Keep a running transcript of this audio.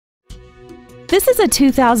This is a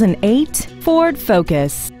 2008 Ford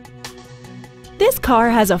Focus. This car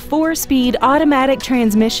has a 4-speed automatic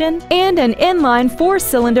transmission and an inline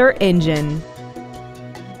 4-cylinder engine.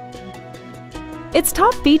 Its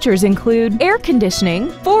top features include air conditioning,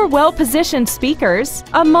 4 well-positioned speakers,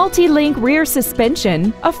 a multi-link rear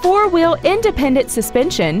suspension, a 4-wheel independent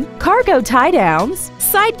suspension, cargo tie-downs,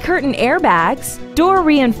 side curtain airbags, door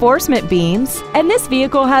reinforcement beams, and this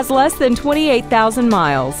vehicle has less than 28,000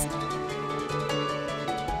 miles.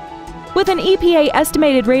 With an EPA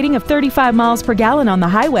estimated rating of 35 miles per gallon on the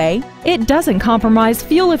highway, it doesn't compromise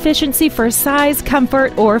fuel efficiency for size,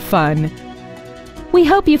 comfort, or fun. We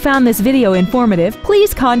hope you found this video informative.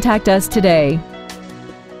 Please contact us today.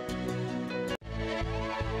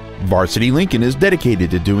 Varsity Lincoln is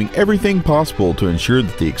dedicated to doing everything possible to ensure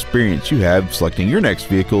that the experience you have selecting your next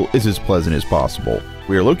vehicle is as pleasant as possible.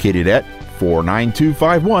 We are located at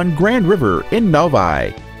 49251 Grand River in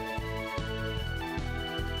Novi.